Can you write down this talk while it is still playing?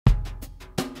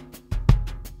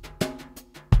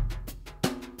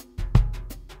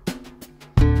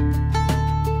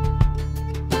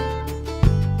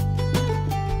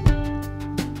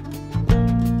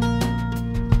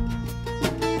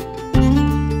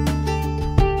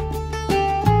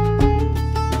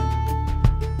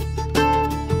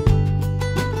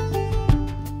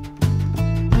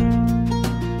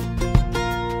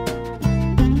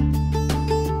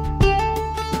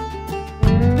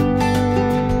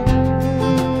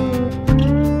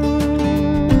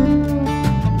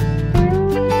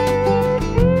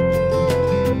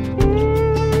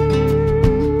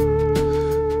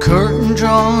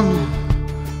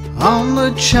on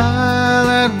the child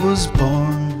that was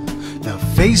born, now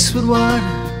faced with what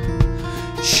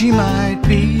she might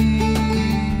be.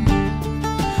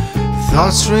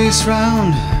 Thoughts race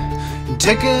round and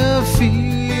take her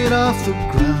feet off the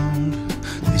ground.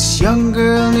 This young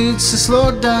girl needs to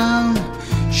slow down.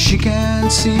 She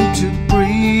can't seem to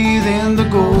breathe in the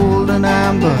golden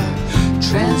amber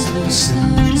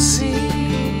translucent sea.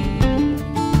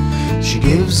 She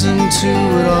gives into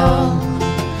it all,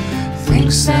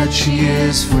 thinks that she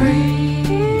is free.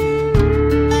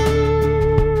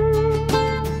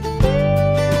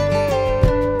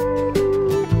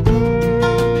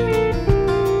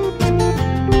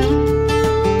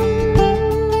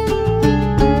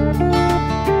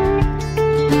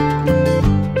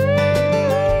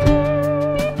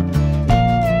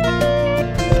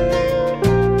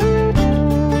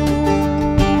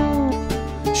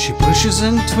 She pushes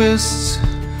and twists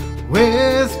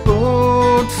with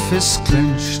both fists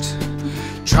clenched,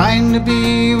 trying to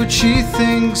be what she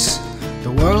thinks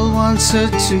the world wants her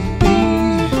to be.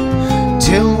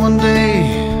 Till one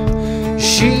day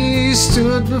she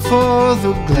stood before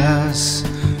the glass,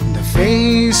 and the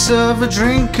face of a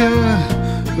drinker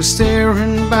was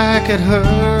staring back at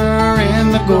her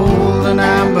in the golden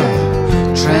amber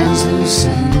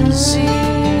translucent sea.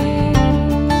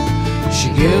 She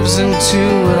gives into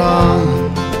it all,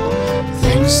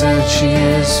 thinks that she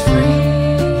is free.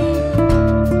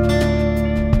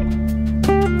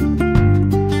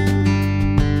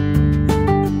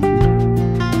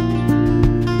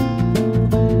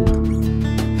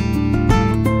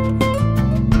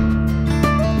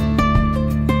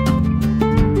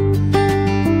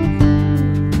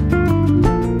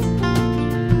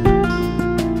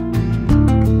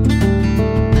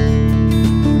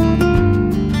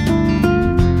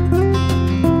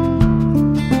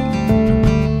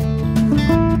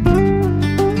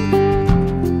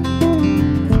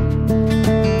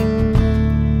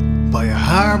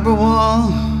 Harbour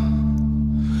wall,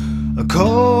 a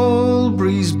cold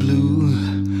breeze blew,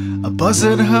 a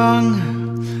buzzard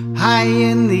hung high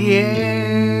in the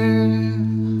air.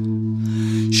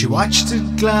 She watched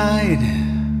it glide,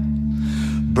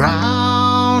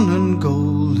 brown and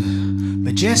gold,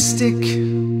 majestic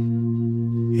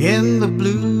in the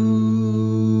blue,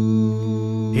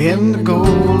 in the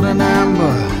golden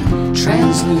amber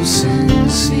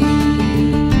translucent sea.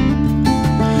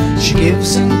 She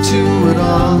gives into it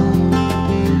all,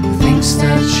 thinks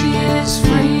that she is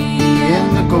free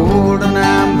in the golden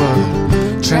amber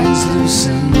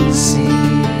translucent sea.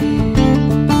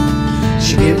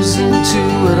 She gives into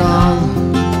it all,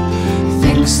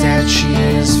 thinks that she